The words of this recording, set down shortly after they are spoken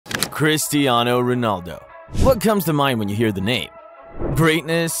Cristiano Ronaldo. What comes to mind when you hear the name?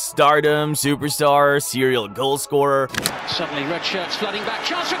 Greatness, stardom, superstar, serial goal scorer. Suddenly red shirts flooding back,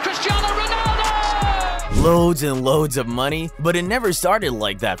 chance for Cristiano Ronaldo! Loads and loads of money, but it never started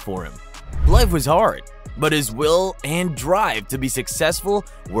like that for him. Life was hard, but his will and drive to be successful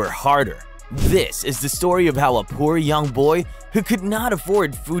were harder. This is the story of how a poor young boy who could not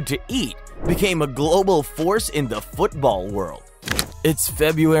afford food to eat became a global force in the football world. It's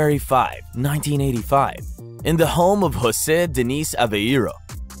February 5, 1985, in the home of José Denis Aveiro,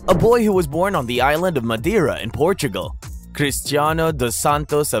 a boy who was born on the island of Madeira in Portugal, Cristiano dos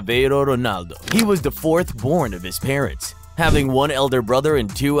Santos Aveiro Ronaldo. He was the fourth born of his parents, having one elder brother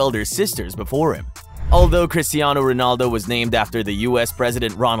and two elder sisters before him. Although Cristiano Ronaldo was named after the US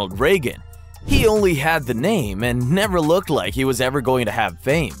President Ronald Reagan, he only had the name and never looked like he was ever going to have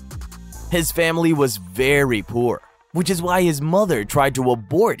fame. His family was very poor, which is why his mother tried to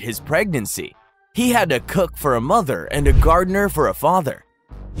abort his pregnancy. He had a cook for a mother and a gardener for a father.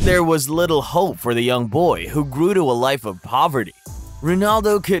 There was little hope for the young boy who grew to a life of poverty.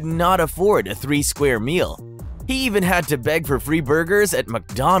 Ronaldo could not afford a 3-square meal. He even had to beg for free burgers at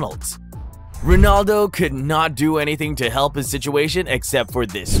McDonald's. Ronaldo could not do anything to help his situation except for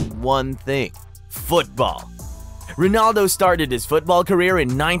this one thing: football. Ronaldo started his football career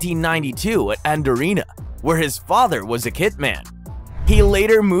in 1992 at Andorina, where his father was a kit man. He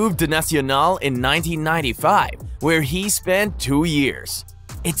later moved to Nacional in 1995, where he spent 2 years.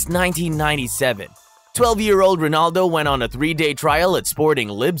 It's 1997. 12-year-old Ronaldo went on a 3-day trial at Sporting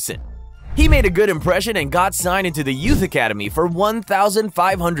Lisbon. He made a good impression and got signed into the youth academy for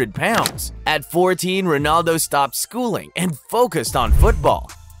 £1,500. At 14, Ronaldo stopped schooling and focused on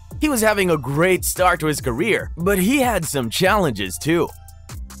football. He was having a great start to his career, but he had some challenges too.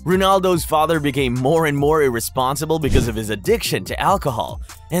 Ronaldo's father became more and more irresponsible because of his addiction to alcohol,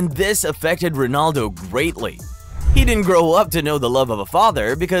 and this affected Ronaldo greatly. He didn't grow up to know the love of a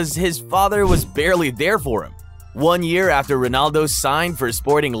father because his father was barely there for him. 1 year after Ronaldo signed for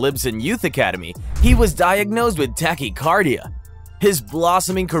Sporting Lisbon Youth Academy, he was diagnosed with tachycardia. His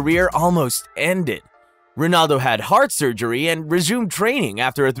blossoming career almost ended. Ronaldo had heart surgery and resumed training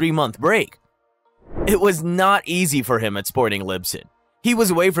after a 3-month break. It was not easy for him at Sporting Lisbon. He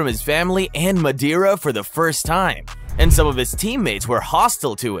was away from his family and Madeira for the first time, and some of his teammates were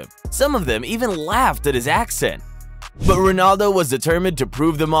hostile to him. Some of them even laughed at his accent. But Ronaldo was determined to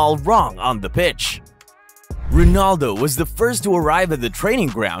prove them all wrong on the pitch. Ronaldo was the first to arrive at the training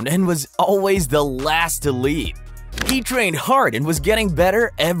ground and was always the last to leave. He trained hard and was getting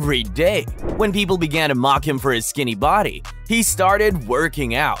better every day. When people began to mock him for his skinny body, he started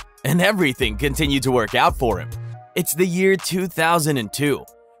working out, and everything continued to work out for him. It's the year 2002.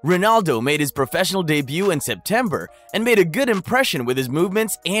 Ronaldo made his professional debut in September and made a good impression with his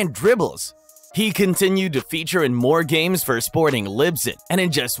movements and dribbles. He continued to feature in more games for Sporting Lisbon, and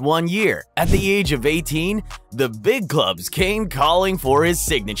in just 1 year, at the age of 18, the big clubs came calling for his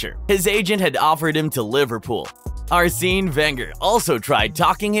signature. His agent had offered him to Liverpool. Arsene Wenger also tried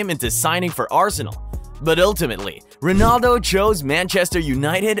talking him into signing for Arsenal, but ultimately, Ronaldo chose Manchester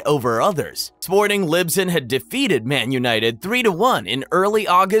United over others. Sporting Lisbon had defeated Man United 3-1 in early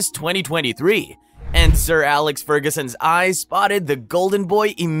August 2023, and Sir Alex Ferguson's eyes spotted the Golden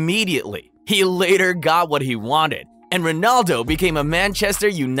Boy immediately. He later got what he wanted, and Ronaldo became a Manchester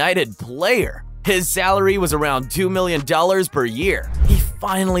United player. His salary was around $2 million per year. He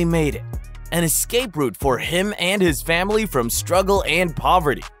finally made it, an escape route for him and his family from struggle and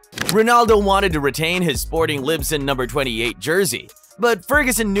poverty. Ronaldo wanted to retain his Sporting Lisbon number 28 jersey, but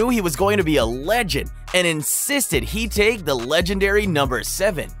Ferguson knew he was going to be a legend and insisted he take the legendary number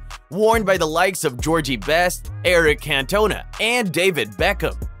 7, worn by the likes of Georgie Best, Eric Cantona, and David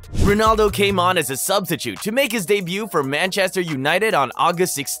Beckham. Ronaldo came on as a substitute to make his debut for Manchester United on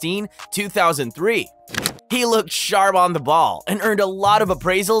August 16, 2003. He looked sharp on the ball and earned a lot of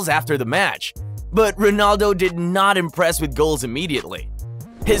appraisals after the match, but Ronaldo did not impress with goals immediately.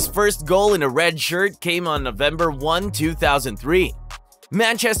 His first goal in a red shirt came on November 1, 2003.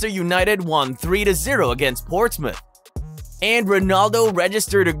 Manchester United won 3-0 against Portsmouth, and Ronaldo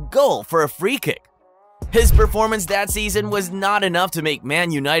registered a goal for a free kick. His performance that season was not enough to make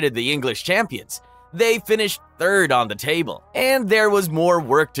Man United the English champions. They finished 3rd on the table, and there was more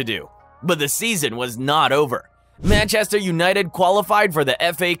work to do. But the season was not over. Manchester United qualified for the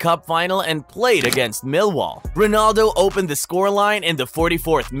FA Cup final and played against Millwall. Ronaldo opened the scoreline in the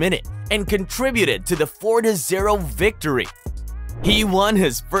 44th minute and contributed to the 4-0 victory. He won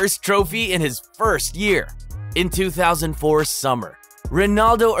his first trophy in his first year. In 2004 summer,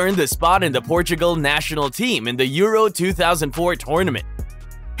 Ronaldo earned the spot in the Portugal national team in the Euro 2004 tournament.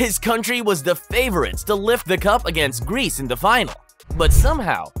 His country was the favorites to lift the cup against Greece in the final, but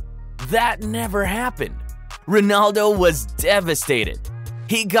somehow, that never happened. Ronaldo was devastated.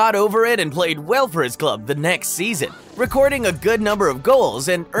 He got over it and played well for his club the next season, recording a good number of goals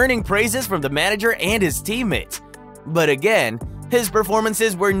and earning praises from the manager and his teammates. But again, his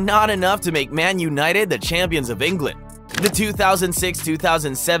performances were not enough to make Man United the champions of England. The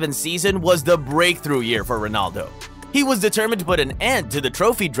 2006-2007 season was the breakthrough year for Ronaldo. He was determined to put an end to the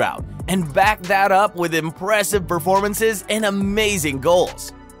trophy drought and back that up with impressive performances and amazing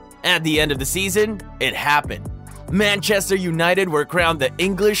goals. At the end of the season, it happened. Manchester United were crowned the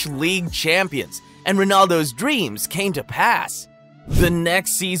English League champions, and Ronaldo's dreams came to pass. The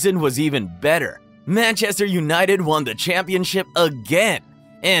next season was even better. Manchester United won the championship again.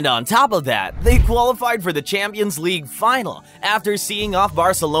 And on top of that, they qualified for the Champions League final after seeing off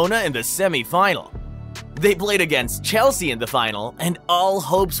Barcelona in the semi-final. They played against Chelsea in the final, and all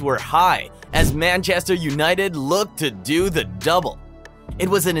hopes were high as Manchester United looked to do the double. It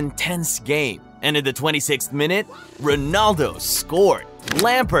was an intense game, and in the 26th minute, Ronaldo scored.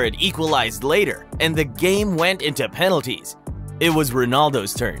 Lampard equalized later, and the game went into penalties. It was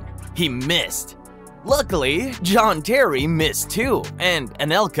Ronaldo's turn. He missed. Luckily, John Terry missed too, and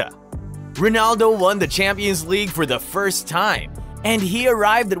Anelka. Ronaldo won the Champions League for the first time, and he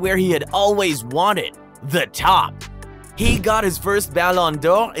arrived at where he had always wanted, the top. He got his first Ballon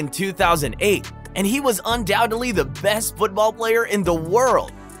d'Or in 2008, and he was undoubtedly the best football player in the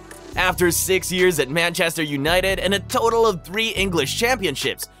world. After 6 years at Manchester United and a total of 3 English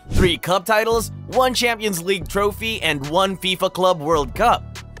championships, 3 cup titles, 1 Champions League trophy, and 1 FIFA Club World Cup,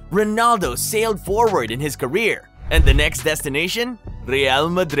 Ronaldo sailed forward in his career, and the next destination? Real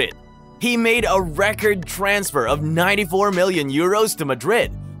Madrid. He made a record transfer of 94 million euros to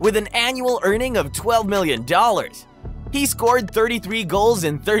Madrid, with an annual earning of $12 million. He scored 33 goals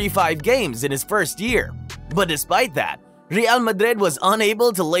in 35 games in his first year, but despite that, Real Madrid was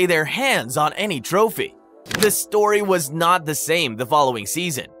unable to lay their hands on any trophy. The story was not the same the following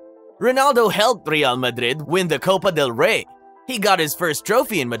season. Ronaldo helped Real Madrid win the Copa del Rey. He got his first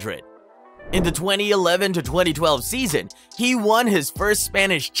trophy in Madrid. In the 2011-2012 season, he won his first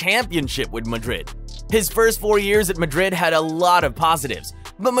Spanish championship with Madrid. His first 4 years at Madrid had a lot of positives,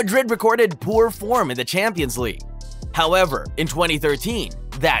 but Madrid recorded poor form in the Champions League. However, in 2013,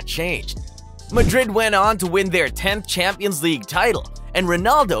 that changed. Madrid went on to win their 10th Champions League title, and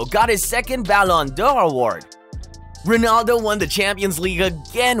Ronaldo got his second Ballon d'Or award. Ronaldo won the Champions League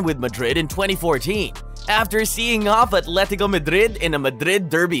again with Madrid in 2014, after seeing off Atletico Madrid in a Madrid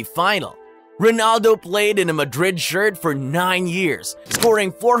derby final. Ronaldo played in a Madrid shirt for 9 years,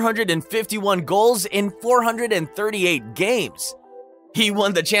 scoring 451 goals in 438 games. He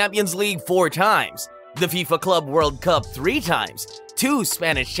won the Champions League 4 times, the FIFA Club World Cup 3 times, 2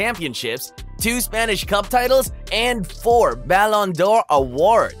 Spanish championships, 2 Spanish cup titles, and 4 Ballon d'Or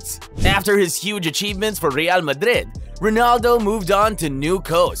awards. After his huge achievements for Real Madrid, Ronaldo moved on to new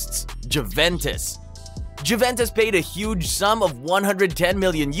coasts, Juventus. Juventus paid a huge sum of 110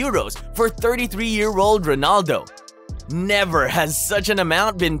 million euros for 33-year-old Ronaldo. Never has such an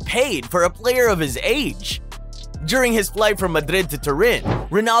amount been paid for a player of his age. During his flight from Madrid to Turin,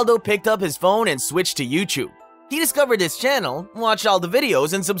 Ronaldo picked up his phone and switched to YouTube. He discovered this channel, watched all the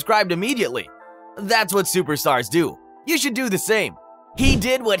videos, and subscribed immediately. That's what superstars do. You should do the same. He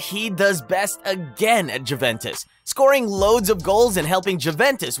did what he does best again at Juventus, scoring loads of goals and helping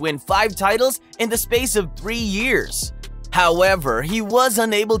Juventus win 5 titles in the space of 3 years. However, he was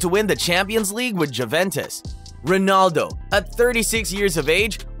unable to win the Champions League with Juventus. Ronaldo, at 36 years of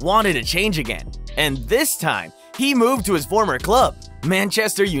age, wanted a change again, and this time, he moved to his former club,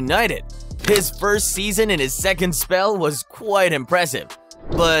 Manchester United. His first season in his second spell was quite impressive.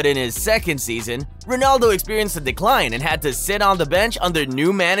 But in his second season, Ronaldo experienced a decline and had to sit on the bench under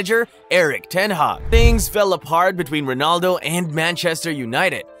new manager Erik ten Hag. Things fell apart between Ronaldo and Manchester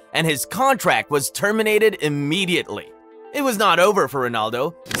United, and his contract was terminated immediately. It was not over for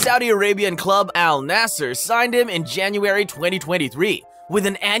Ronaldo. Saudi Arabian club Al Nassr signed him in January 2023 with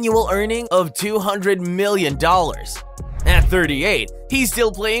an annual earning of $200 million. At 38, he's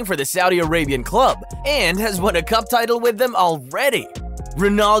still playing for the Saudi Arabian club and has won a cup title with them already.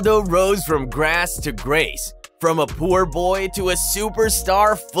 Ronaldo rose from grass to grace, from a poor boy to a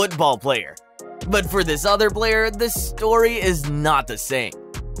superstar football player. But for this other player, the story is not the same.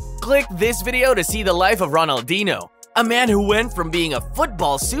 Click this video to see the life of Ronaldinho, a man who went from being a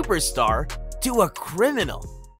football superstar to a criminal.